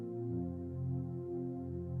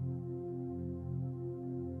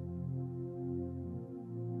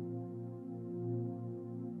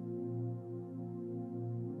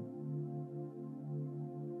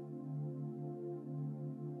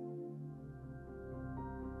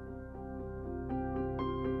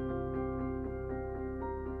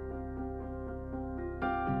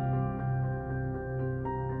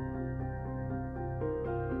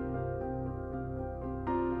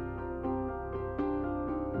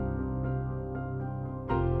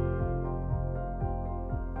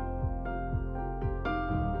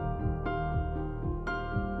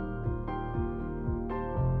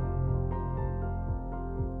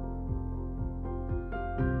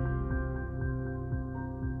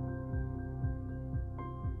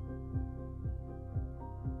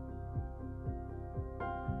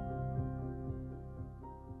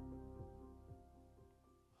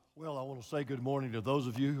want to say good morning to those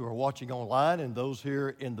of you who are watching online and those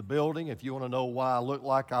here in the building. If you want to know why I look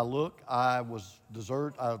like I look, I was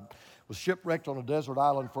shipwrecked on a desert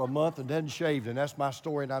island for a month and then shaved, and that's my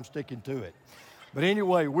story, and I'm sticking to it. But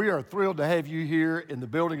anyway, we are thrilled to have you here in the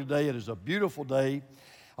building today. It is a beautiful day.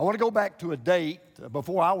 I want to go back to a date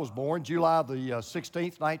before I was born, July the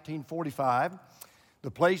 16th, 1945.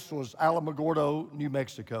 The place was Alamogordo, New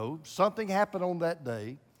Mexico. Something happened on that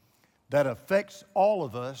day that affects all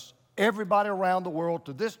of us, everybody around the world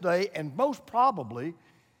to this day, and most probably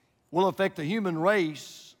will affect the human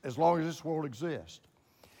race as long as this world exists.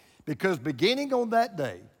 Because beginning on that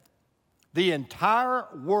day, the entire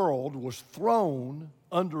world was thrown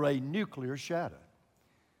under a nuclear shadow.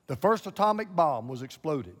 The first atomic bomb was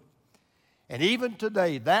exploded. And even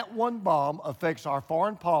today, that one bomb affects our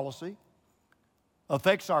foreign policy,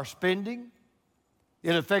 affects our spending.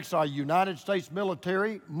 It affects our United States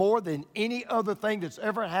military more than any other thing that's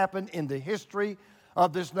ever happened in the history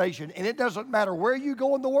of this nation. And it doesn't matter where you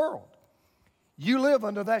go in the world. You live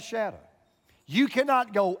under that shadow. You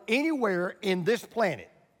cannot go anywhere in this planet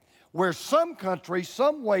where some country,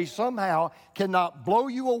 some way, somehow cannot blow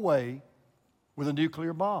you away with a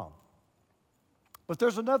nuclear bomb. But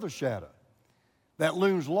there's another shadow that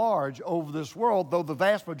looms large over this world, though the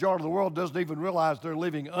vast majority of the world doesn't even realize they're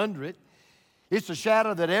living under it. It's a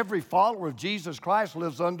shadow that every follower of Jesus Christ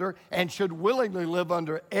lives under and should willingly live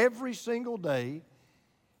under every single day,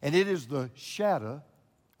 and it is the shadow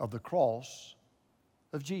of the cross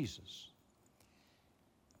of Jesus.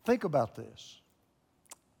 Think about this.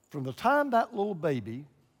 From the time that little baby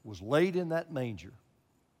was laid in that manger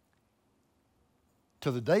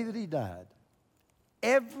to the day that he died,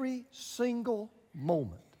 every single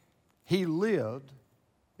moment he lived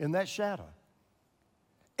in that shadow.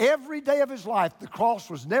 Every day of his life, the cross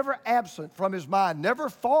was never absent from his mind, never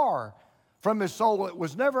far from his soul. It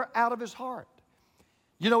was never out of his heart.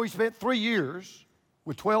 You know, he spent 3 years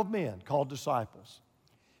with 12 men called disciples.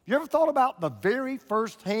 You ever thought about the very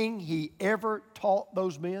first thing he ever taught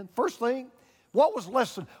those men? First thing, what was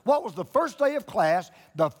the first day of class,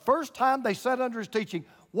 the first time they sat under his teaching?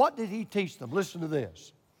 What did he teach them? Listen to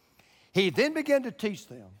this. He then began to teach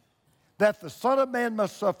them that the Son of Man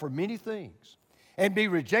must suffer many things and be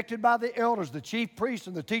rejected by the elders, the chief priests,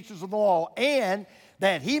 and the teachers of the law, and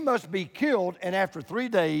that he must be killed and after 3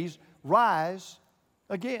 days rise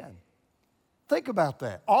again. Think about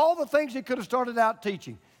that. All the things he could have started out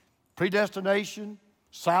teaching: predestination,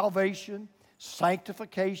 salvation,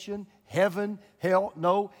 sanctification, heaven, hell.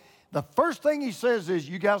 No, the first thing he says is,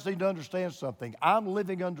 you guys need to understand something. I'm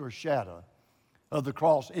living under a shadow of the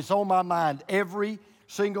cross. It's on my mind every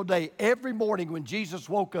single day. Every morning when Jesus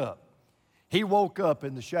woke up, he woke up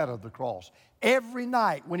in the shadow of the cross. Every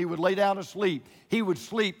night when he would lay down to sleep, he would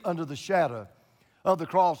sleep under the shadow of the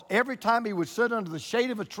cross. Every time he would sit under the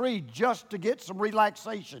shade of a tree just to get some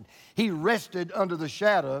relaxation, he rested under the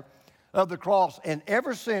shadow of the cross. And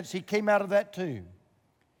ever since he came out of that tomb,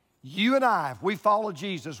 you and I, if we follow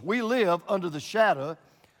Jesus, we live under the shadow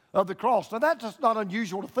of the cross. Now that's just not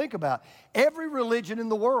unusual to think about. Every religion in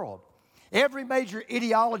the world, every major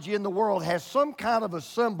ideology in the world has some kind of a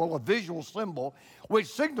symbol, a visual symbol, which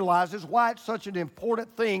signalizes why it's such an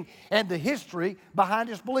important thing and the history behind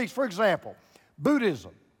its beliefs. For example,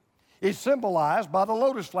 Buddhism is symbolized by the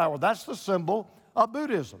lotus flower. That's the symbol of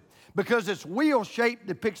Buddhism because its wheel shape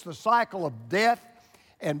depicts the cycle of death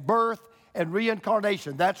and birth and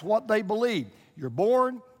reincarnation. That's what they believe. You're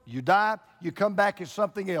born, you die, you come back as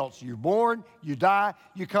something else. You're born, you die,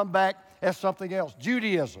 you come back as something else.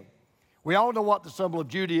 Judaism. We all know what the symbol of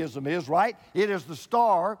Judaism is, right? It is the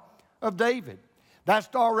Star of David. That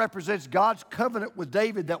star represents God's covenant with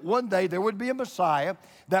David that one day there would be a Messiah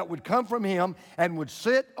that would come from him and would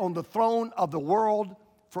sit on the throne of the world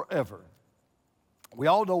forever. We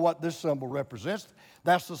all know what this symbol represents.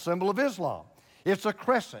 That's the symbol of Islam. It's a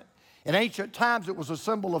crescent. In ancient times, it was a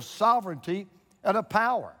symbol of sovereignty and of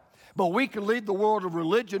power. But we can leave the world of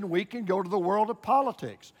religion. We can go to the world of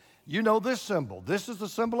politics. You know this symbol. This is the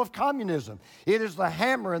symbol of communism. It is the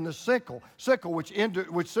hammer and the sickle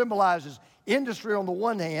which symbolizes industry on the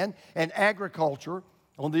one hand and agriculture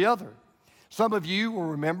on the other. Some of you will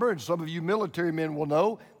remember, and some of you military men will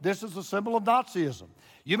know, this is the symbol of Nazism.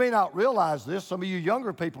 You may not realize this. Some of you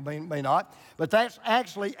younger people may not, but that's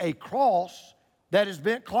actually a cross that is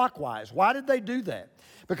bent clockwise. Why did they do that?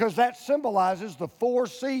 Because that symbolizes the 4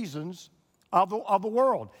 seasons of the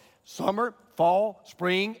world: summer, fall,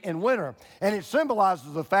 spring, and winter. And it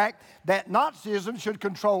symbolizes the fact that Nazism should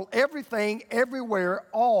control everything, everywhere,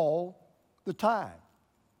 all the time.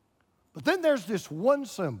 But then there's this one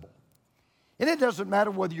symbol. And it doesn't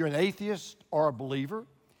matter whether you're an atheist or a believer.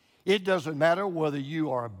 It doesn't matter whether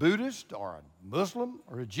you are a Buddhist or a Muslim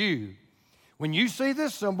or a Jew. When you see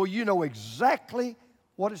this symbol, you know exactly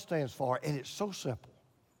what it stands for, and it's so simple.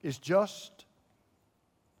 It's just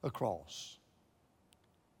a cross.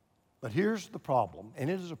 But here's the problem, and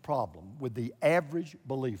it is a problem with the average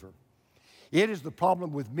believer. It is the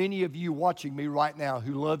problem with many of you watching me right now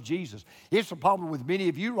who love Jesus. It's a problem with many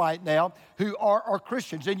of you right now who are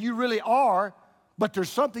Christians, and you really are, but there's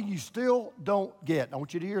something you still don't get. I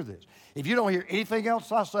want you to hear this. If you don't hear anything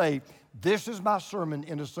else I say, this is my sermon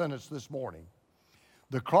in a sentence this morning.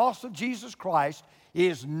 The cross of Jesus Christ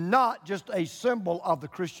is not just a symbol of the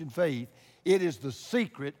Christian faith, it is the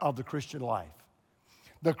secret of the Christian life.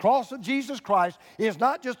 The cross of Jesus Christ is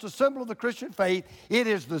not just a symbol of the Christian faith, it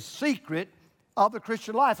is the secret of the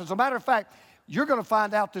Christian life. As a matter of fact, you're going to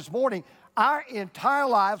find out this morning, our entire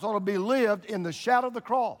lives ought to be lived in the shadow of the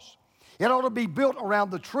cross. It ought to be built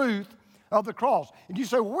around the truth of the cross. And you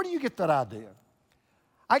say, well, where do you get that idea?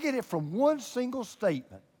 I get it from one single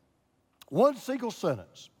statement, one single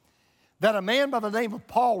sentence that a man by the name of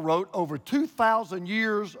Paul wrote over 2,000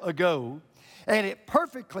 years ago, and it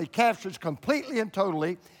perfectly captures completely and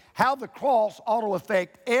totally how the cross ought to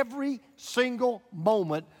affect every single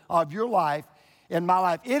moment of your life and my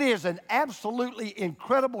life. It is an absolutely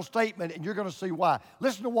incredible statement, and you're going to see why.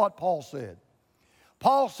 Listen to what Paul said.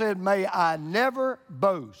 Paul said, may I never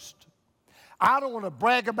boast. I don't want to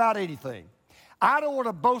brag about anything. I don't want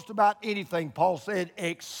to boast about anything, Paul said,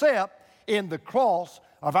 except in the cross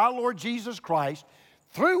of our Lord Jesus Christ,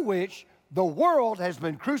 through which the world has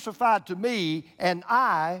been crucified to me and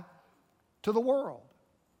I to the world.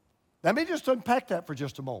 Let me just unpack that for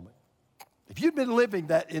just a moment. If you'd been living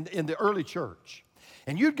that in the early church,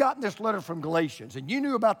 and you'd gotten this letter from Galatians, and you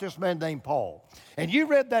knew about this man named Paul, and you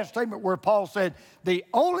read that statement where Paul said, the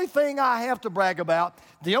only thing I have to brag about,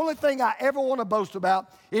 the only thing I ever want to boast about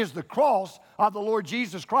is the cross of the Lord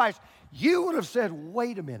Jesus Christ, you would have said,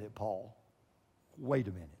 wait a minute, Paul, wait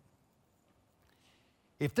a minute.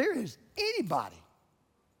 If there is anybody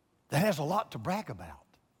that has a lot to brag about,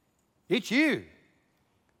 it's you.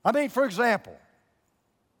 I mean, for example,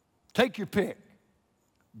 take your pick.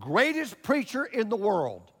 Greatest preacher in the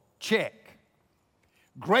world, check.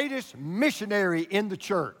 Greatest missionary in the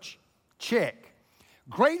church, check.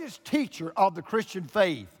 Greatest teacher of the Christian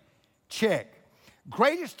faith, check.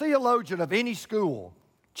 Greatest theologian of any school,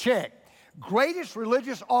 check. Greatest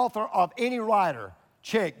religious author of any writer,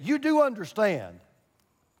 check. You do understand,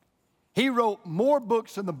 he wrote more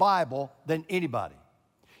books in the Bible than anybody.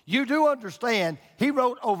 You do understand, he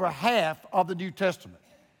wrote over half of the New Testament.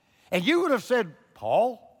 And you would have said,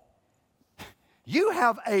 Paul, you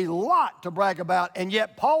have a lot to brag about, and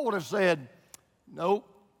yet Paul would have said, nope,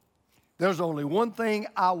 there's only one thing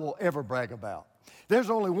I will ever brag about.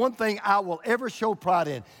 There's only one thing I will ever show pride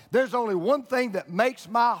in. There's only one thing that makes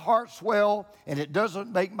my heart swell, and it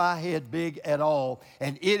doesn't make my head big at all,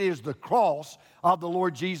 and it is the cross of the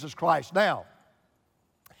Lord Jesus Christ. Now,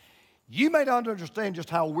 you may not understand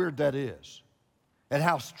just how weird that is, and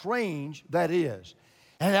how strange that is,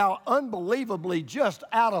 and how unbelievably just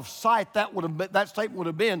out of sight that statement would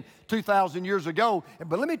have been 2,000 years ago.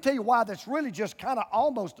 But let me tell you why that's really just kind of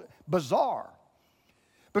almost bizarre.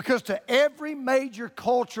 Because to every major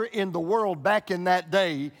culture in the world back in that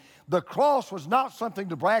day, the cross was not something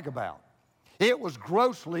to brag about. It was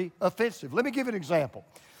grossly offensive. Let me give you an example.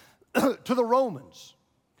 To the Romans,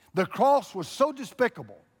 the cross was so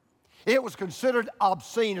despicable, it was considered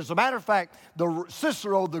obscene. As a matter of fact,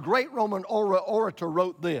 Cicero, the great Roman orator,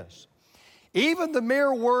 wrote this: even the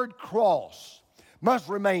mere word cross must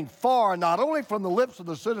remain far not only from the lips of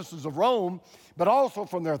the citizens of Rome, but also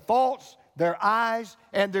from their thoughts, their eyes,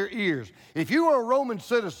 and their ears. If you were a Roman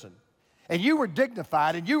citizen, and you were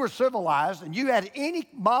dignified, and you were civilized, and you had any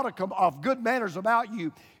modicum of good manners about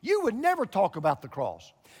you, you would never talk about the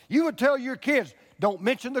cross. You would tell your kids, don't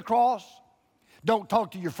mention the cross. Don't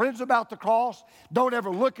talk to your friends about the cross. Don't ever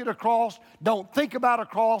look at a cross. Don't think about a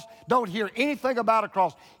cross. Don't hear anything about a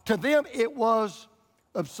cross. To them, it was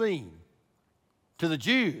obscene. To the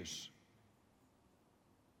Jews,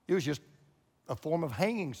 it was just a form of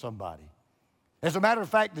hanging somebody. As a matter of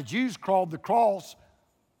fact, the Jews called the cross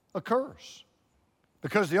a curse,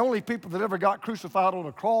 because the only people that ever got crucified on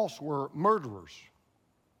a cross were murderers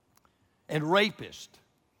and rapists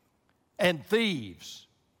and thieves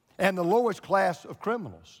and the lowest class of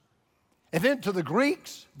criminals. And then to the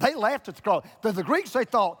Greeks, they laughed at the cross. To the Greeks, they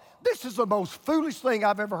thought, this is the most foolish thing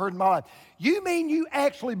I've ever heard in my life. You mean you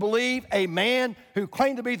actually believe a man who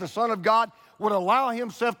claimed to be the Son of God would allow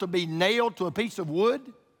himself to be nailed to a piece of wood?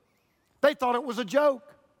 They thought it was a joke.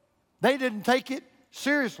 They didn't take it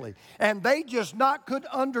seriously. And they just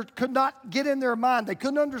could not get in their mind. They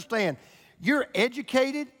couldn't understand. You're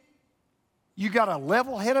educated. You got a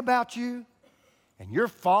level head about you. And you're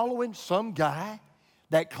following some guy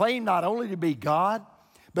that claimed not only to be God,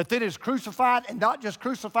 but then is crucified, and not just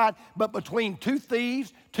crucified, but between two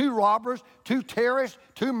thieves, two robbers, two terrorists,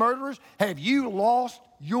 two murderers. Have you lost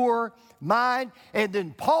your mind? And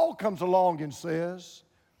then Paul comes along and says,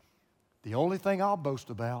 the only thing I'll boast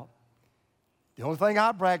about, the only thing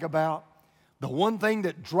I brag about, the one thing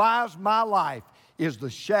that drives my life is the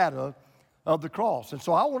shadow of the cross. And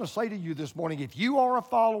so I want to say to you this morning, if you are a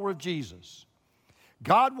follower of Jesus,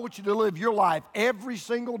 God wants you to live your life every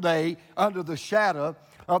single day under the shadow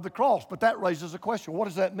of the cross. But that raises a question. What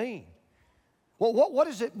does that mean? Well, what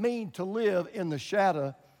does it mean to live in the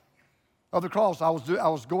shadow of the cross? I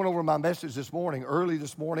was going over my message this morning, early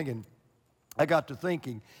this morning, and I got to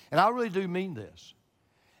thinking, and I really do mean this,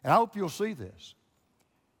 and I hope you'll see this.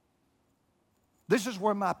 This is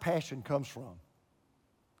where my passion comes from.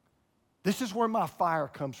 This is where my fire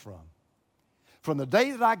comes from. From the day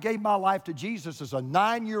that I gave my life to Jesus as a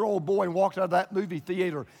 9-year-old boy and walked out of that movie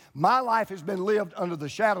theater, my life has been lived under the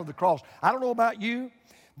shadow of the cross. I don't know about you.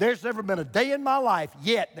 There's never been a day in my life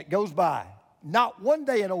yet that goes by, not one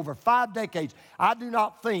day in over 5 decades, I do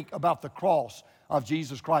not think about the cross of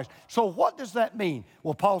Jesus Christ. So what does that mean?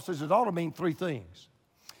 Well, Paul says it ought to mean 3 things.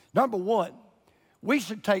 Number one, we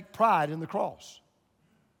should take pride in the cross.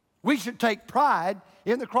 We should take pride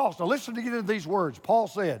in the cross. Now listen to these words. Paul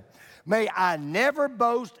said, may I never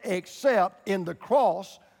boast except in the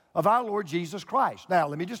cross of our Lord Jesus Christ. Now,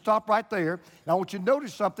 let me just stop right there. And I want you to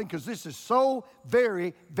notice something because this is so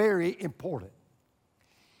very, very important.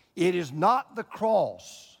 It is not the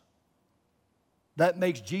cross that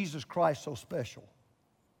makes Jesus Christ so special.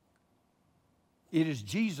 It is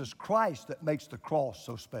Jesus Christ that makes the cross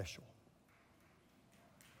so special.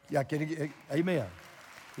 Yeah, amen.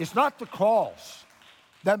 It's not the cross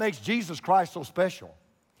that makes Jesus Christ so special.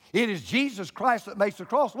 It is Jesus Christ that makes the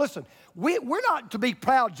cross. Listen, we're not to be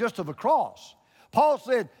proud just of the cross. Paul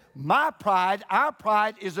said, my pride, our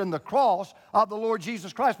pride is in the cross of the Lord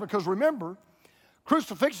Jesus Christ. Because remember,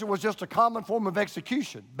 crucifixion was just a common form of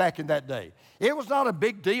execution back in that day. It was not a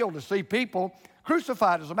big deal to see people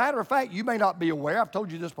crucified. As a matter of fact, you may not be aware, I've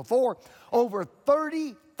told you this before, over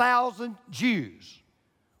 30,000 Jews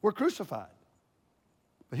were crucified.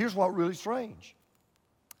 But here's what's really strange.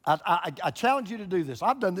 I challenge you to do this.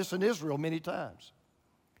 I've done this in Israel many times.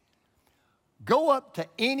 Go up to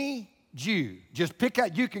any Jew. Just pick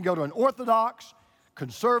out, you can go to an Orthodox,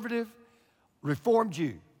 conservative, Reformed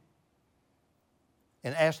Jew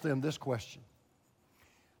and ask them this question.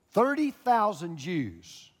 30,000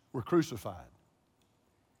 Jews were crucified.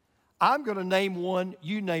 I'm going to name one,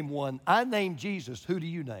 you name one. I name Jesus. Who do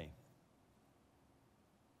you name?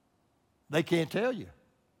 They can't tell you.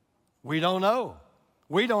 We don't know.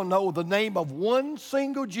 We don't know the name of one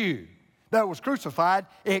single Jew that was crucified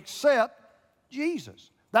except Jesus.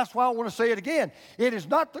 That's why I want to say it again. It is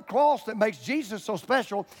not the cross that makes Jesus so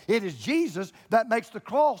special. It is Jesus that makes the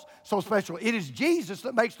cross so special. It is Jesus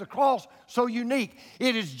that makes the cross so unique.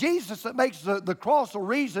 It is Jesus that makes the cross a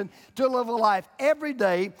reason to live a life every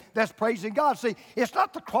day that's praising God. See, it's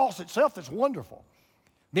not the cross itself that's wonderful.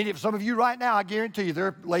 Many of some of you right now, I guarantee you, there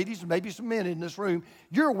are ladies and maybe some men in this room,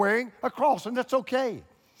 you're wearing a cross, and that's okay.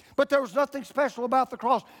 But there was nothing special about the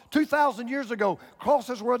cross. 2,000 years ago,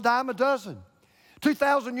 crosses were a dime a dozen.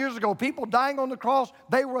 2,000 years ago, people dying on the cross,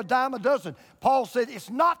 they were a dime a dozen. Paul said it's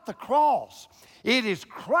not the cross. It is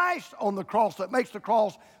Christ on the cross that makes the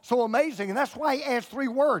cross so amazing. And that's why he adds 3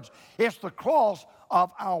 words. It's the cross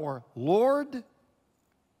of our Lord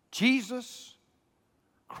Jesus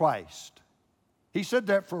Christ. He said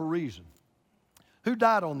that for a reason. Who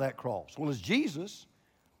died on that cross? Well, as Jesus,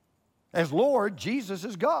 as Lord, Jesus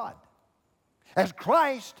is God. As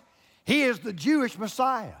Christ, he is the Jewish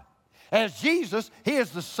Messiah. As Jesus, he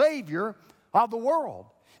is the Savior of the world.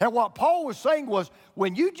 And what Paul was saying was,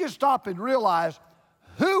 when you just stop and realize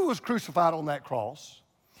who was crucified on that cross,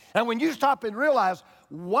 and when you stop and realize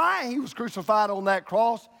why he was crucified on that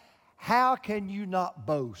cross, how can you not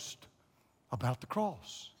boast about the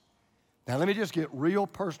cross? Now, let me just get real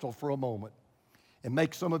personal for a moment and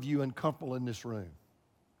make some of you uncomfortable in this room.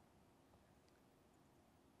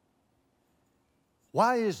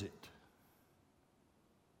 Why is it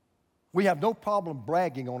we have no problem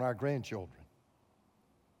bragging on our grandchildren?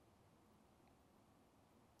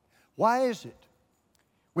 Why is it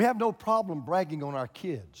we have no problem bragging on our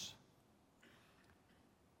kids?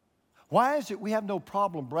 Why is it we have no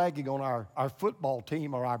problem bragging on our football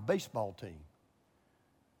team or our baseball team?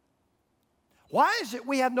 Why is it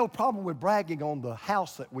we have no problem with bragging on the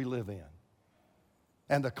house that we live in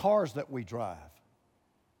and the cars that we drive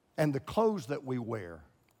and the clothes that we wear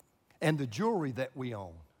and the jewelry that we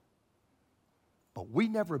own? But we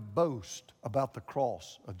never boast about the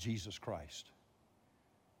cross of Jesus Christ.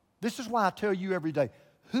 This is why I tell you every day,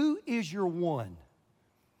 who is your one?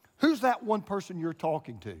 Who's that one person you're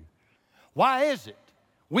talking to? Why is it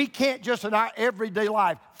we can't just in our everyday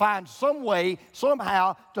life find some way,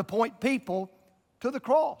 somehow, to point people to the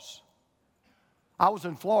cross? I was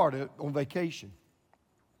in Florida on vacation.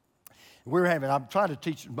 I'm trying to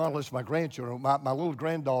teach my grandchildren. My little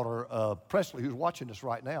granddaughter, Presley, who's watching this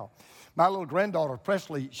right now. My little granddaughter,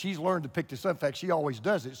 Presley, she's learned to pick this up. In fact, she always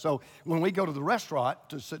does it. So when we go to the restaurant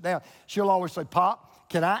to sit down, she'll always say, Pop,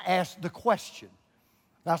 can I ask the question?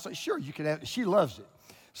 And I say, sure, you can ask. She loves it.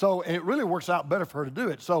 So, and it really works out better for her to do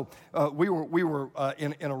it. So we were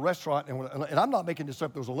in a restaurant, and I'm not making this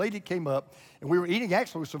up. There was a lady that came up, and we were eating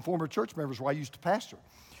actually with some former church members where I used to pastor.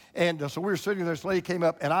 And so we were sitting there, this lady came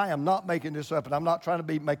up, and I am not making this up, and I'm not trying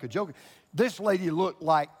to make a joke. This lady looked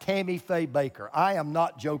like Tammy Faye Bakker. I am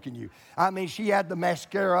not joking you. I mean, she had the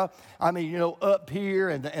mascara, up here,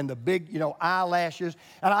 and the big, eyelashes.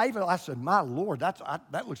 And I said, my Lord,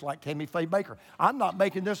 that looks like Tammy Faye Bakker. I'm not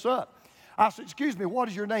making this up. I said, excuse me, what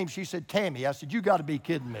is your name? She said, Tammy. I said, you got to be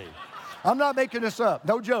kidding me. I'm not making this up,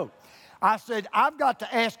 no joke. I said, I've got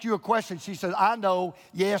to ask you a question. She said, I know,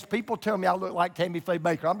 yes, people tell me I look like Tammy Faye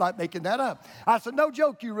Bakker. I'm not making that up. I said, no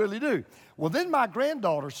joke, you really do. Well, then my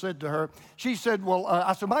granddaughter said to her, she said,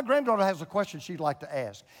 I said, my granddaughter has a question she'd like to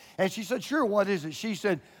ask. And she said, sure, what is it? She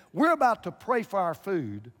said, we're about to pray for our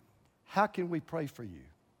food. How can we pray for you?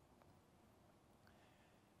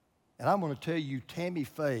 And I'm going to tell you, Tammy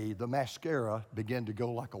Faye, the mascara began to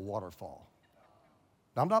go like a waterfall.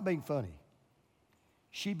 Now, I'm not being funny.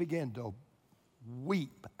 She began to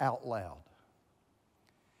weep out loud.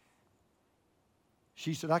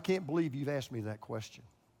 She said, I can't believe you've asked me that question.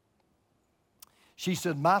 She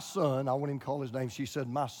said, my son, I won't even call his name, she said,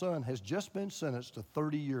 my son has just been sentenced to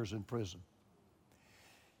 30 years in prison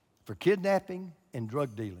for kidnapping and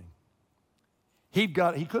drug dealing. He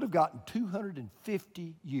could have gotten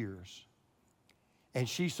 250 years. And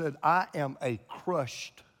she said, I am a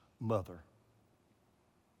crushed mother.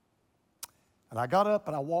 And I got up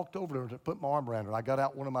and I walked over to her to put my arm around her. I got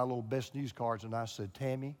out one of my little best news cards and I said,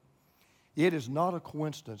 Tammy, it is not a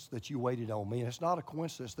coincidence that you waited on me, and it's not a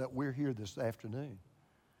coincidence that we're here this afternoon.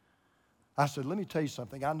 I said, let me tell you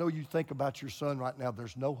something. I know you think about your son right now.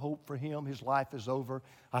 There's no hope for him. His life is over.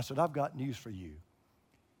 I said, I've got news for you.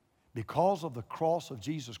 Because of the cross of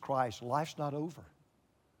Jesus Christ, life's not over.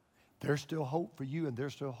 There's still hope for you, and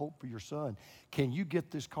there's still hope for your son. Can you get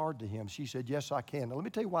this card to him? She said, yes, I can. Now, let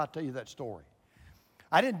me tell you why I tell you that story.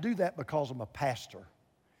 I didn't do that because I'm a pastor.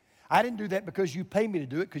 I didn't do that because you pay me to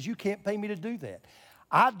do it, because you can't pay me to do that.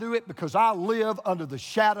 I do it because I live under the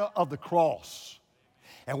shadow of the cross.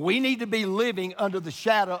 And we need to be living under the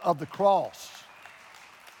shadow of the cross.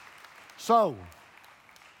 So,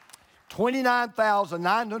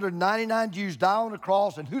 29,999 Jews die on the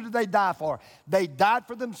cross, and who did they die for? They died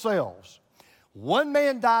for themselves. One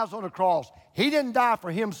man dies on the cross. He didn't die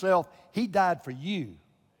for himself. He died for you.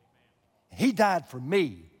 He died for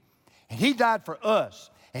me. And he died for us.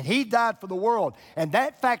 And he died for the world. And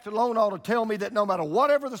that fact alone ought to tell me that no matter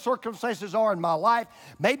whatever the circumstances are in my life,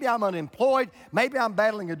 maybe I'm unemployed, maybe I'm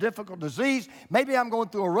battling a difficult disease, maybe I'm going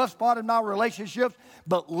through a rough spot in my relationships,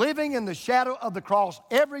 but living in the shadow of the cross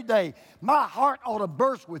every day, my heart ought to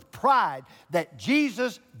burst with pride that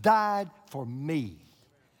Jesus died for me.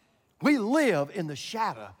 We live in the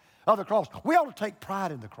shadow of the cross. We ought to take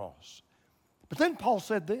pride in the cross. But then Paul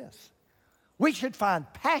said this, we should find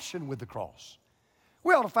passion with the cross.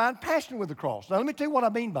 We ought to find passion with the cross. Now, let me tell you what I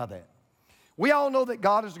mean by that. We all know that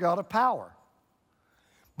God is a God of power.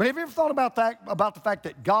 But have you ever thought about the fact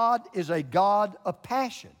that God is a God of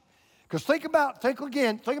passion? Because think about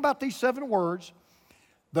these 7 words.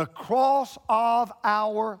 The cross of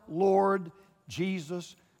our Lord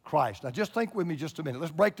Jesus Christ. Now, just think with me just a minute.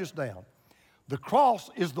 Let's break this down. The cross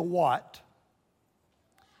is the what.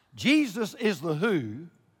 Jesus is the who.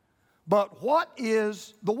 But what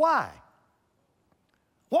is the why?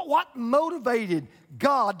 What motivated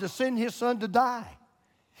God to send his son to die?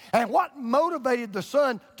 And what motivated the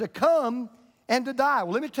son to come and to die?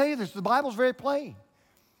 Well, let me tell you this. The Bible's very plain.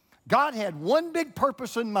 God had one big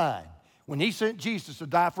purpose in mind when he sent Jesus to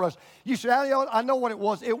die for us. You say, I know what it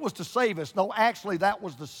was. It was to save us. No, actually, that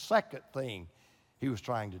was the second thing he was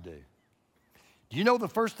trying to do. Do you know the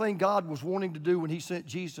first thing God was wanting to do when he sent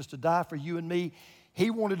Jesus to die for you and me? He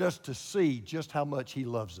wanted us to see just how much he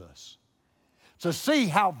loves us. to see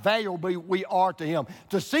how valuable we are to Him,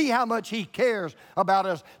 to see how much He cares about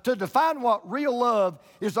us, to define what real love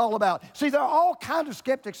is all about. See, there are all kinds of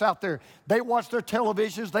skeptics out there. They watch their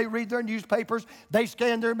televisions, they read their newspapers, they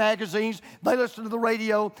scan their magazines, they listen to the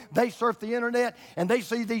radio, they surf the internet, and they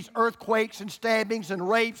see these earthquakes and stabbings and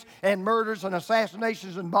rapes and murders and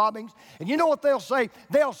assassinations and bombings. And you know what they'll say?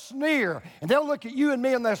 They'll sneer, and they'll look at you and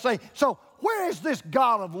me and they'll say, so where is this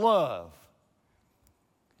God of love?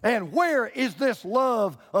 And where is this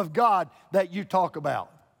love of God that you talk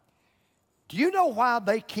about? Do you know why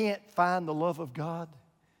they can't find the love of God?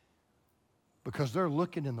 Because they're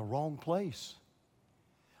looking in the wrong place.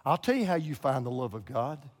 I'll tell you how you find the love of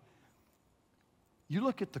God. You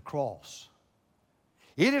look at the cross.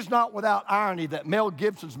 It is not without irony that Mel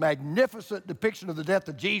Gibson's magnificent depiction of the death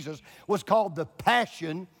of Jesus was called the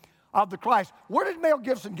Passion of the Christ. Where did Mel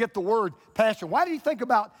Gibson get the word passion? Why do you think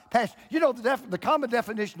about passion? You know, the common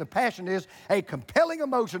definition of passion is a compelling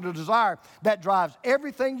emotion or desire that drives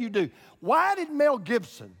everything you do. Why did Mel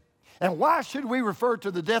Gibson, and why should we refer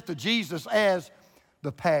to the death of Jesus as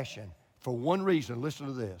the passion? For one reason, listen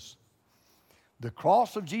to this. The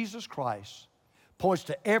cross of Jesus Christ points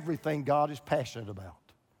to everything God is passionate about.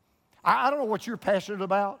 I don't know what you're passionate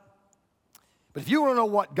about, but if you want to know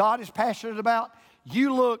what God is passionate about,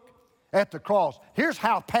 you look at the cross. Here's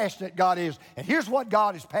how passionate God is, and here's what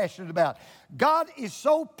God is passionate about. God is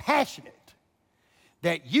so passionate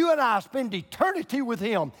that you and I spend eternity with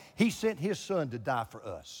Him. He sent His Son to die for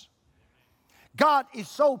us. God is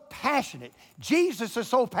so passionate. Jesus is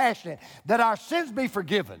so passionate that our sins be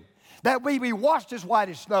forgiven, that we be washed as white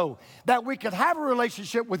as snow, that we could have a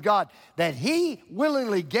relationship with God, that He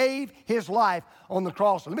willingly gave His life on the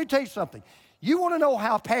cross. Let me tell you something. You want to know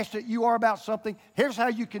how passionate you are about something? Here's how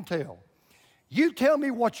you can tell. You tell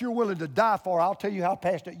me what you're willing to die for, I'll tell you how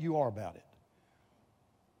passionate you are about it.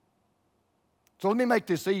 So let me make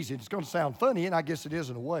this easy. It's going to sound funny, and I guess it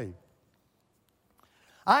is in a way.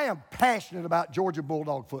 I am passionate about Georgia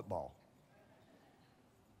Bulldog football.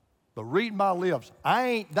 But read my lips, I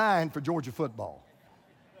ain't dying for Georgia football.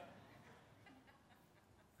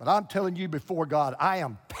 But I'm telling you before God, I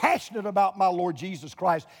am passionate about my Lord Jesus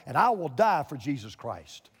Christ, and I will die for Jesus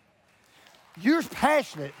Christ. You're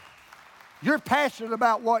passionate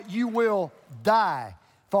about what you will die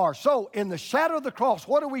for. So in the shadow of the cross,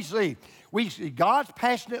 what do we see? We see God's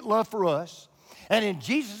passionate love for us, and in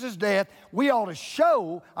Jesus' death, we ought to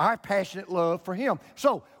show our passionate love for Him.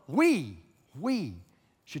 So we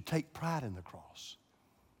should take pride in the cross,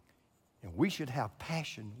 and we should have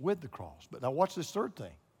passion with the cross. But now watch this third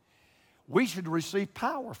thing. We should receive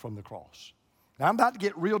power from the cross. Now, I'm about to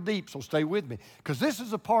get real deep, so stay with me, because this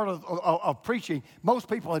is a part of preaching most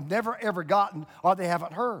people have never, ever gotten or they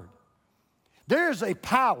haven't heard. There is a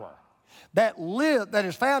power that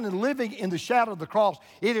is found in living in the shadow of the cross.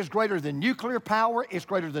 It is greater than nuclear power. It's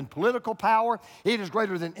greater than political power. It is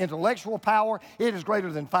greater than intellectual power. It is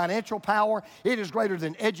greater than financial power. It is greater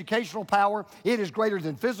than educational power. It is greater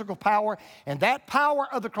than physical power. And that power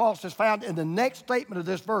of the cross is found in the next statement of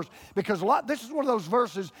this verse, because this is one of those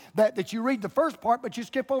verses that you read the first part, but you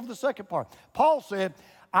skip over the second part. Paul said,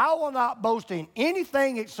 I will not boast in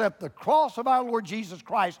anything except the cross of our Lord Jesus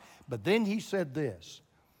Christ. But then he said this,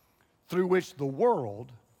 through which the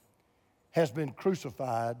world has been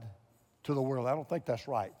crucified to the world. I don't think that's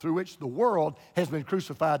right. Through which the world has been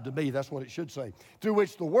crucified to me. That's what it should say. Through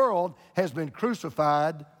which the world has been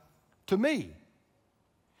crucified to me.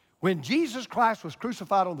 When Jesus Christ was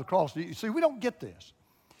crucified on the cross, you see, we don't get this.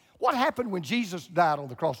 What happened when Jesus died on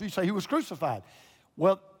the cross? You say He was crucified.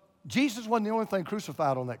 Well, Jesus wasn't the only thing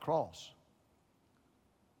crucified on that cross.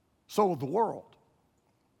 So was the world.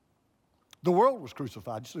 The world was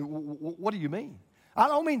crucified. You say, what do you mean? I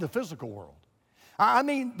don't mean the physical world. I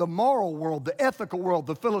mean the moral world, the ethical world,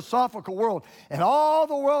 the philosophical world, and all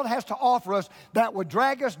the world has to offer us that would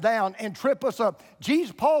drag us down and trip us up.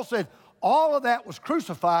 Paul said, all of that was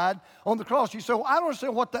crucified on the cross. You say, well, I don't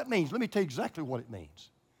understand what that means. Let me tell you exactly what it means.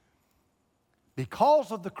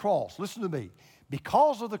 Because of the cross, listen to me,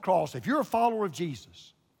 because of the cross, if you're a follower of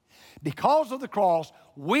Jesus, because of the cross,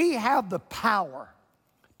 we have the power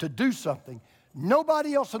to do something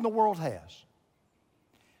nobody else in the world has.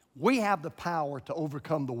 We have the power to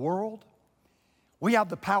overcome the world. We have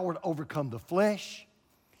the power to overcome the flesh.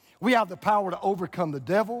 We have the power to overcome the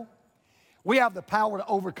devil. We have the power to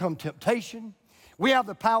overcome temptation. We have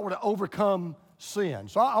the power to overcome sin.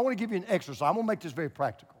 So I want to give you an exercise. I'm going to make this very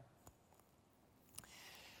practical.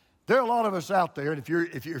 There are a lot of us out there, and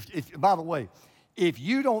by the way, if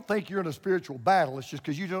you don't think you're in a spiritual battle, it's just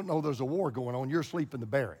because you don't know there's a war going on. You're asleep in the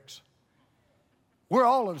barracks. We're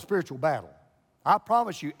all in a spiritual battle. I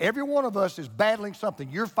promise you, every one of us is battling something.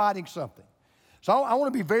 You're fighting something. So I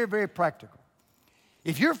want to be very, very practical.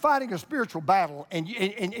 If you're fighting a spiritual battle and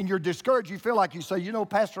you're discouraged, you feel like you say, you know,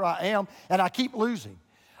 Pastor, I am, and I keep losing.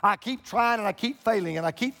 I keep trying and I keep failing and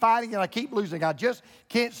I keep fighting and I keep losing. I just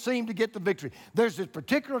can't seem to get the victory. There's this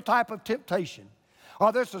particular type of temptation.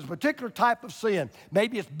 Or there's this particular type of sin.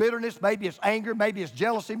 Maybe it's bitterness, maybe it's anger, maybe it's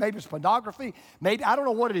jealousy, maybe it's pornography, maybe, I don't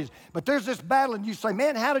know what it is. But there's this battle and you say,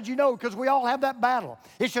 man, how did you know? Because we all have that battle.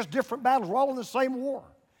 It's just different battles. We're all in the same war.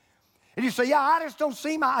 And you say, yeah, I just don't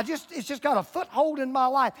see it's just got a foothold in my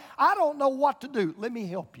life. I don't know what to do. Let me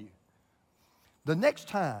help you. The next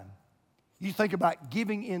time you think about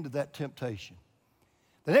giving into that temptation,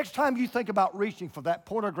 the next time you think about reaching for that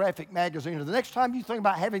pornographic magazine, or the next time you think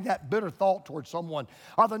about having that bitter thought towards someone,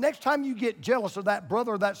 or the next time you get jealous of that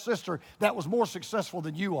brother or that sister that was more successful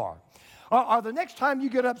than you are, or the next time you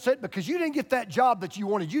get upset because you didn't get that job that you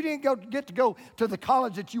wanted, you didn't get to go to the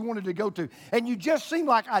college that you wanted to go to, and you just seem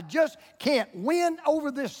like I just can't win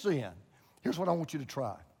over this sin, here's what I want you to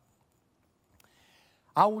try.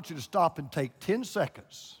 I want you to stop and take 10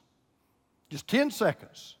 seconds, just 10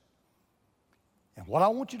 seconds. And what I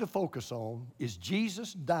want you to focus on is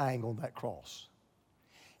Jesus dying on that cross.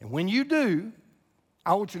 And when you do,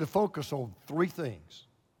 I want you to focus on 3 things.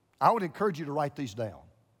 I would encourage you to write these down.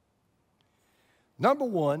 Number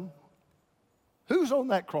 1, who's on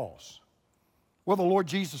that cross? Well, the Lord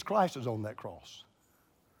Jesus Christ is on that cross.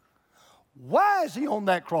 Why is he on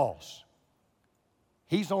that cross?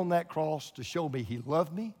 He's on that cross to show me he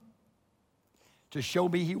loved me, to show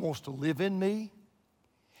me he wants to live in me,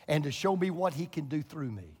 and to show me what he can do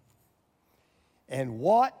through me. And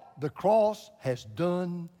what the cross has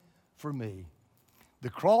done for me. The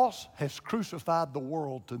cross has crucified the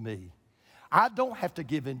world to me. I don't have to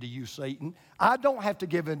give in to you, Satan. I don't have to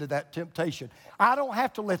give in to that temptation. I don't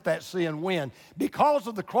have to let that sin win. Because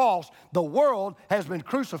of the cross, the world has been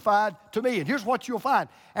crucified to me. And here's what you'll find.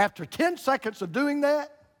 After 10 seconds of doing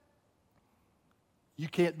that, you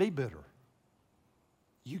can't be bitter.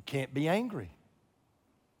 You can't be angry.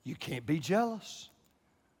 You can't be jealous.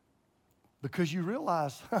 Because you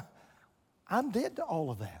realize, I'm dead to all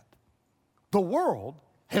of that. The world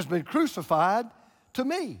has been crucified to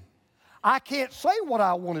me. I can't say what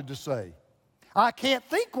I wanted to say. I can't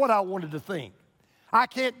think what I wanted to think. I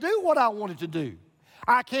can't do what I wanted to do.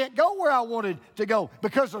 I can't go where I wanted to go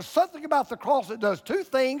because there's something about the cross that does 2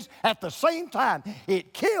 things at the same time.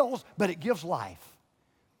 It kills, but it gives life.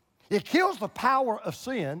 It kills the power of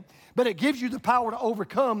sin, but it gives you the power to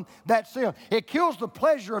overcome that sin. It kills the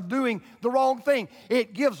pleasure of doing the wrong thing.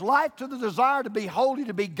 It gives life to the desire to be holy,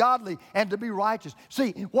 to be godly, and to be righteous.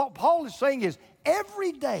 See, what Paul is saying is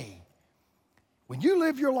every day, when you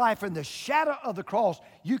live your life in the shadow of the cross,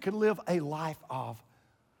 you can live a life of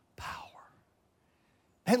power.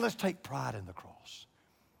 And let's take pride in the cross.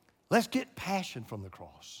 Let's get passion from the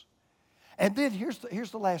cross. And then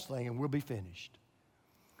here's the last thing, and we'll be finished.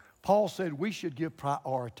 Paul said we should give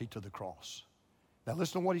priority to the cross. Now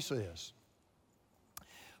listen to what he says.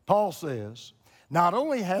 Paul says, not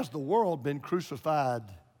only has the world been crucified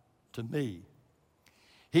to me,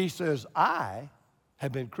 he says, I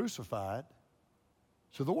have been crucified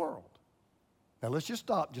to the world. Now let's just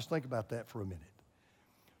stop, just think about that for a minute.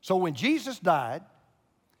 So when Jesus died,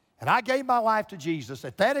 and I gave my life to Jesus,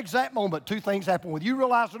 at that exact moment, 2 things happened. Whether you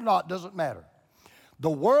realize it or not, doesn't matter.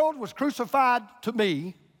 The world was crucified to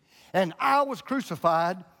me, and I was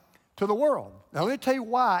crucified to the world. Now let me tell you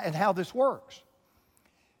why and how this works.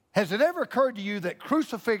 Has it ever occurred to you that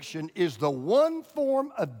crucifixion is the one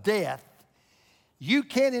form of death you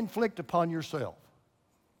can inflict upon yourself?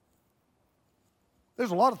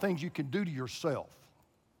 There's a lot of things you can do to yourself.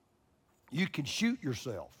 You can shoot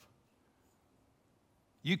yourself.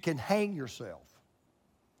 You can hang yourself.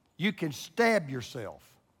 You can stab yourself.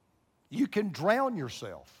 You can drown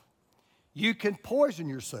yourself. You can poison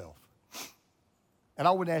yourself. And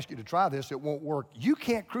I wouldn't ask you to try this, it won't work. You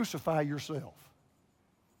can't crucify yourself.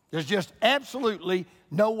 There's just absolutely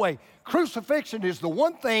no way. Crucifixion is the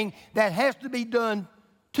one thing that has to be done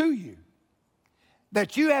to you,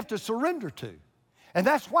 that you have to surrender to. And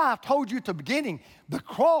that's why I told you at the beginning, the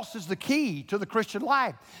cross is the key to the Christian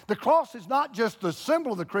life. The cross is not just the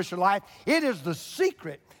symbol of the Christian life, it is the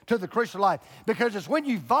secret to the Christian life. Because it's when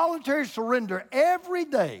you voluntarily surrender every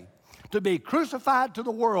day to be crucified to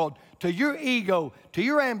the world, to your ego, to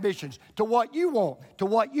your ambitions, to what you want, to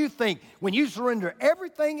what you think. When you surrender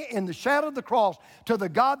everything in the shadow of the cross to the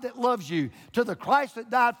God that loves you, to the Christ that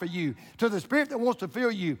died for you, to the Spirit that wants to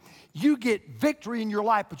fill you, you get victory in your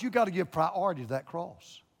life, but you've got to give priority to that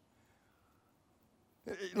cross.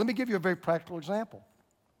 Let me give you a very practical example.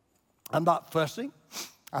 I'm not fussing.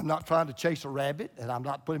 I'm not trying to chase a rabbit, and I'm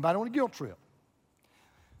not putting anybody on a guilt trip.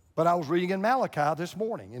 But I was reading in Malachi this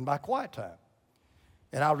morning in my quiet time.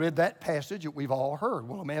 And I read that passage that we've all heard.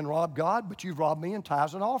 Will a man rob God? But you've robbed me in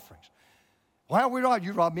tithes and offerings. Why have we robbed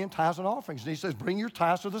you? Robbed me in tithes and offerings. And he says, bring your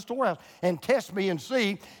tithes to the storehouse and test me and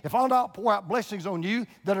see if I'll not pour out blessings on you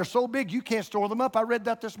that are so big you can't store them up. I read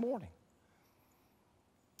that this morning.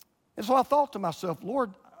 And so I thought to myself,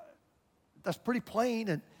 Lord, that's pretty plain,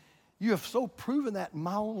 and you have so proven that in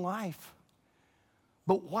my own life.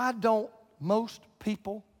 But why don't most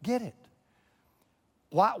people get it?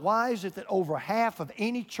 Why is it that over half of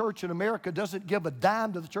any church in America doesn't give a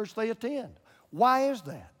dime to the church they attend? Why is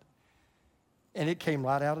that? And it came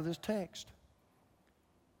right out of this text.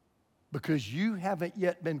 Because you haven't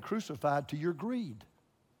yet been crucified to your greed.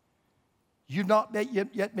 You've not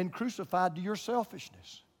yet been crucified to your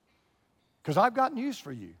selfishness. Because I've got news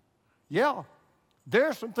for you. Yeah, there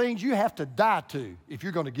are some things you have to die to if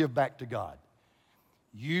you're going to give back to God.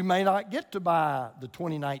 You may not get to buy the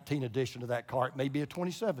 2019 edition of that car. It may be a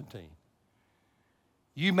 2017.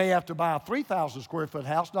 You may have to buy a 3,000 square foot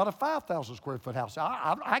house, not a 5,000 square foot house.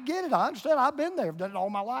 I get it. I understand. I've been there. I've done it all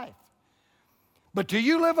my life. But till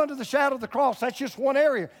you live under the shadow of the cross, that's just one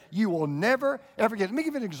area you will never, ever get. Let me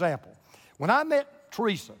give you an example. When I met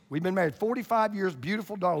Teresa, we've been married 45 years,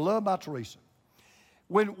 beautiful daughter, loved by Teresa.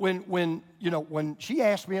 When she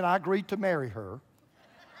asked me and I agreed to marry her,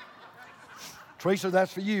 Teresa,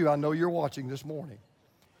 that's for you. I know you're watching this morning.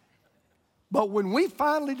 But when we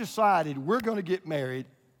finally decided we're going to get married,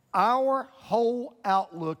 our whole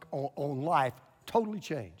outlook on life totally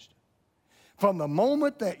changed. From the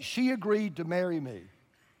moment that she agreed to marry me,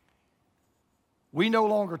 we no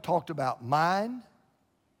longer talked about mine.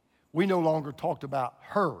 We no longer talked about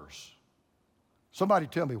hers. Somebody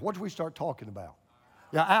tell me, what did we start talking about?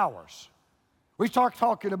 Yeah, ours. We start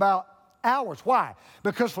talking about ours. Why?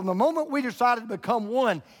 Because from the moment we decided to become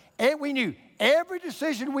one, and we knew every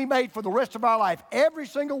decision we made for the rest of our life, every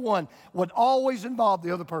single one would always involve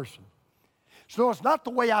the other person. So it's not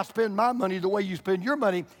the way I spend my money, the way you spend your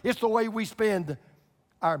money. It's the way we spend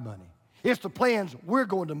our money. It's the plans we're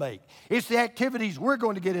going to make. It's the activities we're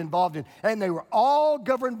going to get involved in. And they were all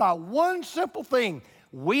governed by one simple thing.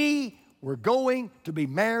 We were going to be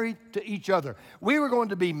married to each other. We were going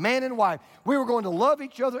to be man and wife. We were going to love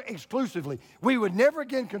each other exclusively. We would never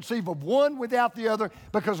again conceive of one without the other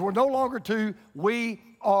because we're no longer two. We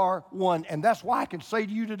are one. And that's why I can say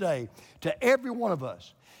to you today, to every one of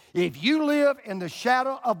us, if you live in the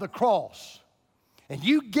shadow of the cross and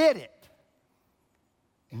you get it,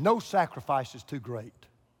 no sacrifice is too great.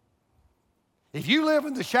 If you live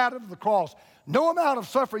in the shadow of the cross, no amount of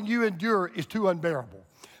suffering you endure is too unbearable.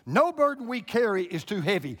 No burden we carry is too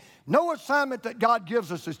heavy. No assignment that God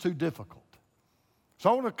gives us is too difficult. So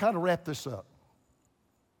I want to kind of wrap this up.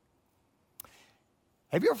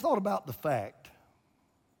 Have you ever thought about the fact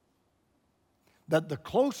that the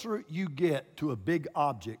closer you get to a big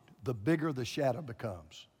object, the bigger the shadow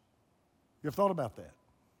becomes? You ever thought about that?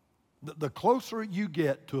 The closer you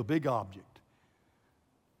get to a big object,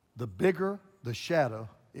 the bigger the shadow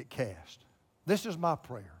it casts. This is my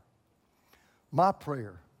prayer. My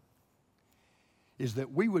prayer is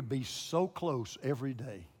that we would be so close every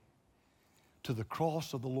day to the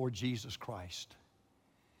cross of the Lord Jesus Christ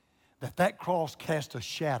that that cross casts a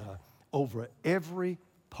shadow over every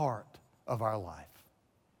part of our life.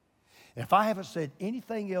 And if I haven't said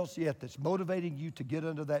anything else yet that's motivating you to get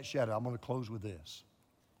under that shadow, I'm going to close with this.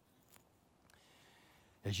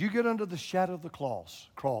 As you get under the shadow of the cross,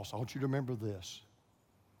 I want you to remember this.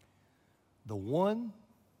 The one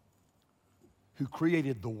who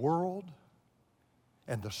created the world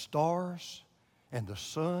and the stars and the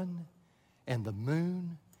sun and the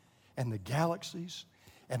moon and the galaxies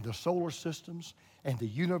and the solar systems and the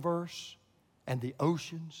universe and the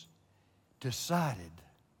oceans decided,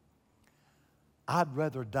 I'd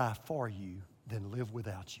rather die for you than live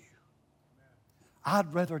without you.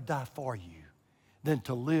 I'd rather die for you than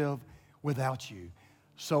to live without you.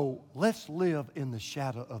 So let's live in the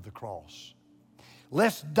shadow of the cross.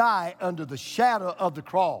 Let's die under the shadow of the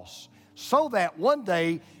cross so that one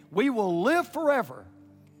day we will live forever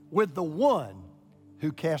with the one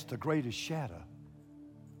who cast the greatest shadow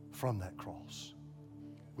from that cross.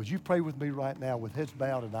 Would you pray with me right now with heads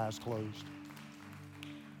bowed and eyes closed?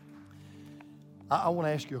 I want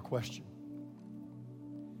to ask you a question.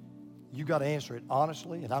 You got to answer it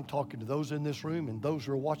honestly, and I'm talking to those in this room and those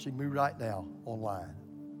who are watching me right now online.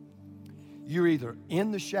 You're either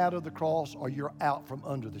in the shadow of the cross or you're out from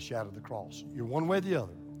under the shadow of the cross. You're one way or the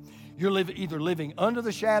other. You're either living under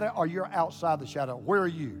the shadow or you're outside the shadow. Where are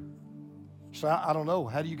you? So I don't know.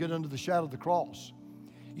 How do you get under the shadow of the cross?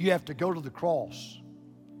 You have to go to the cross.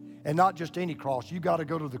 And not just any cross. You've got to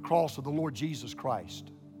go to the cross of the Lord Jesus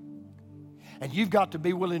Christ. And you've got to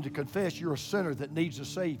be willing to confess you're a sinner that needs a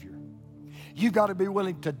Savior. You've got to be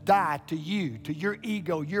willing to die to you, to your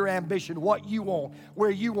ego, your ambition, what you want,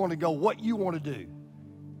 where you want to go, what you want to do.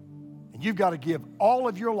 And you've got to give all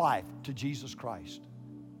of your life to Jesus Christ.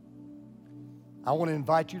 I want to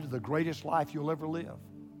invite you to the greatest life you'll ever live.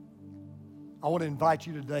 I want to invite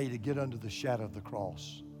you today to get under the shadow of the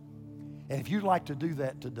cross. And if you'd like to do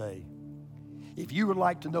that today, if you would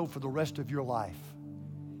like to know for the rest of your life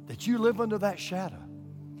that you live under that shadow,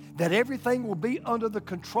 that everything will be under the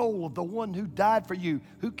control of the one who died for you,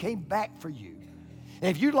 who came back for you.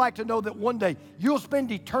 And if you'd like to know that one day you'll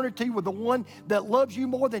spend eternity with the one that loves you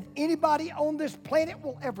more than anybody on this planet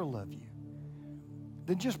will ever love you,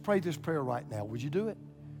 then just pray this prayer right now. Would you do it?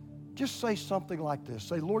 Just say something like this.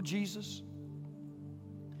 Say, Lord Jesus,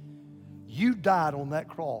 you died on that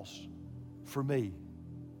cross for me.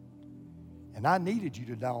 And I needed you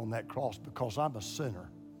to die on that cross because I'm a sinner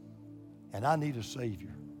and I need a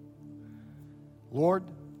Savior. Lord,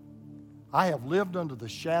 I have lived under the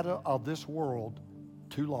shadow of this world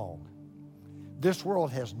too long. This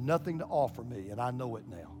world has nothing to offer me, and I know it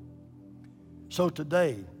now. So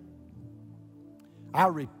today, I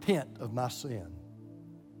repent of my sin.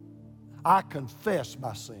 I confess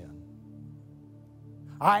my sin.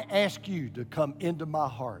 I ask you to come into my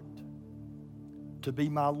heart to be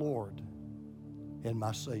my Lord and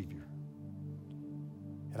my Savior.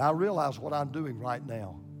 And I realize what I'm doing right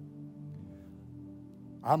now.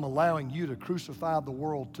 I'm allowing you to crucify the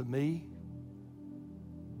world to me,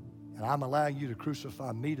 and I'm allowing you to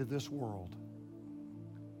crucify me to this world.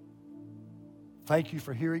 Thank you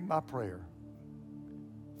for hearing my prayer.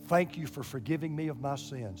 Thank you for forgiving me of my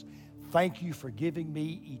sins. Thank you for giving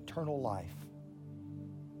me eternal life.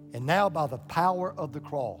 And now, by the power of the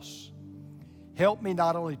cross, help me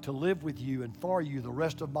not only to live with you and for you the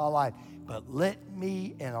rest of my life, but let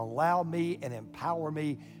me and allow me and empower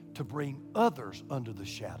me to bring others under the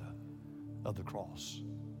shadow of the cross.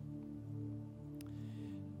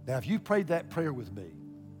 Now, if you prayed that prayer with me,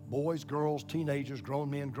 boys, girls, teenagers, grown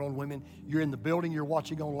men, grown women, you're in the building, you're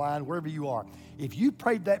watching online, wherever you are. If you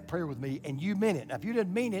prayed that prayer with me and you meant it, now if you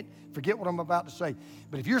didn't mean it, forget what I'm about to say.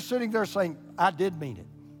 But if you're sitting there saying, I did mean it,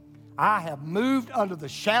 I have moved under the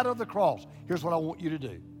shadow of the cross, here's what I want you to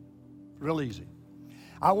do. Real easy.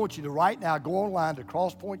 I want you to right now go online to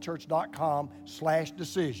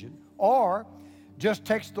crosspointchurch.com/decision, or just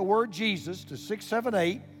text the word Jesus to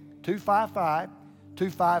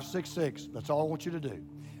 678-255-2566. That's all I want you to do.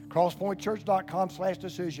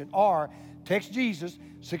 crosspointchurch.com/decision, or text Jesus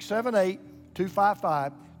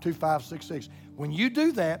 678-255-2566. When you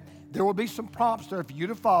do that, there will be some prompts there for you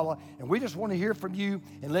to follow, and we just want to hear from you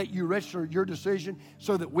and let you register your decision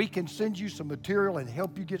so that we can send you some material and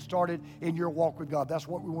help you get started in your walk with God. That's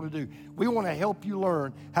what we want to do. We want to help you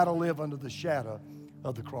learn how to live under the shadow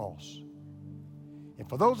of the cross. And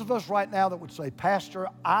for those of us right now that would say, Pastor,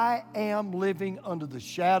 I am living under the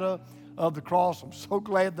shadow of the cross. I'm so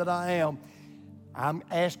glad that I am. I'm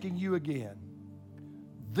asking you again,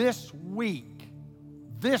 this week,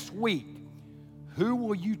 who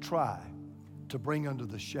will you try to bring under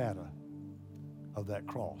the shadow of that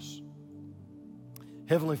cross?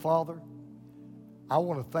 Heavenly Father, I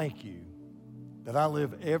want to thank you that I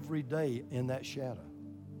live every day in that shadow.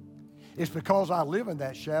 It's because I live in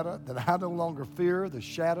that shadow that I no longer fear the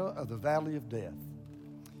shadow of the valley of death.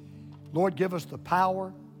 Lord, give us the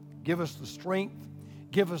power, give us the strength,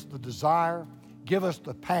 give us the desire, give us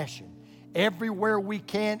the passion. Everywhere we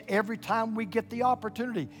can, every time we get the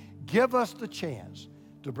opportunity, give us the chance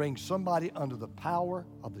to bring somebody under the power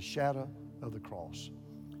of the shadow of the cross.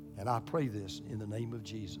 And I pray this in the name of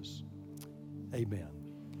Jesus. Amen.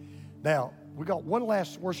 Now, we got one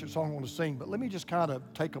last worship song I want to sing, but let me just kind of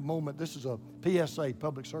take a moment. This is a PSA,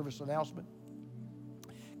 public service announcement,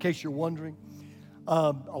 in case you're wondering.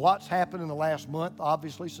 A lot's happened in the last month,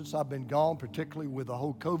 obviously, since I've been gone, particularly with the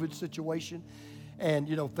whole COVID situation. And,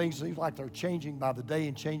 you know, things seem like they're changing by the day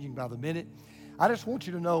and changing by the minute. I just want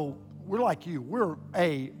you to know, we're like you. We're,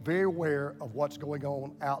 very aware of what's going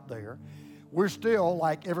on out there. We're still,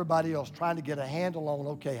 like everybody else, trying to get a handle on,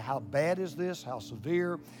 okay, how bad is this? How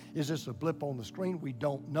severe? Is this a blip on the screen? We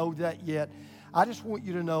don't know that yet. I just want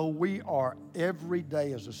you to know we are every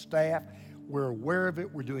day as a staff, We're aware of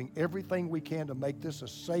it. We're doing everything we can to make this a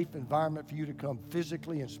safe environment for you to come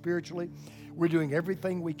physically and spiritually. We're doing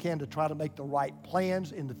everything we can to try to make the right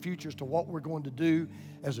plans in the future as to what we're going to do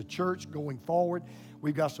as a church going forward.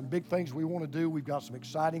 We've got some big things we want to do. We've got some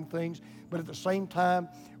exciting things. But at the same time,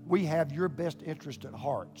 we have your best interest at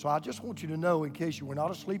heart. So I just want you to know, in case you were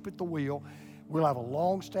not asleep at the wheel, we'll have a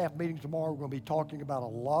long staff meeting tomorrow. We're going to be talking about a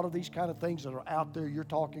lot of these kind of things that are out there you're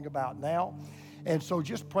talking about now. And so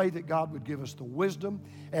just pray that God would give us the wisdom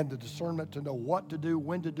and the discernment to know what to do,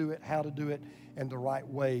 when to do it, how to do it, and the right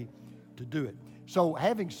way to do it. So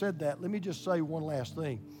having said that, let me just say one last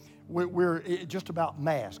thing. We're just about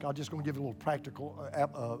masks. I'm just going to give you a little practical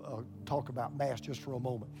talk about masks just for a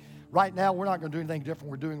moment. Right now, we're not going to do anything different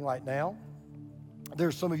we're doing right now.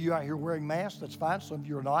 There's some of you out here wearing masks. That's fine. Some of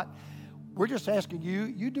you are not. We're just asking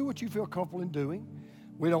you do what you feel comfortable in doing.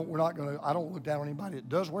 I don't look down on anybody that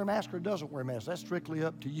does wear a mask or doesn't wear a mask. That's strictly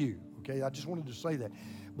up to you, okay? I just wanted to say that.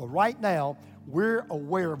 But right now, we're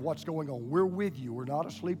aware of what's going on. We're with you. We're not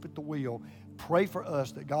asleep at the wheel. Pray for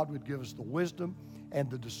us that God would give us the wisdom and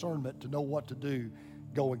the discernment to know what to do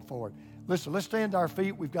going forward. Listen, let's stand to our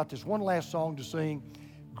feet. We've got this one last song to sing.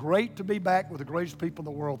 Great to be back with the greatest people in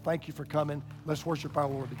the world. Thank you for coming. Let's worship our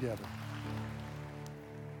Lord together.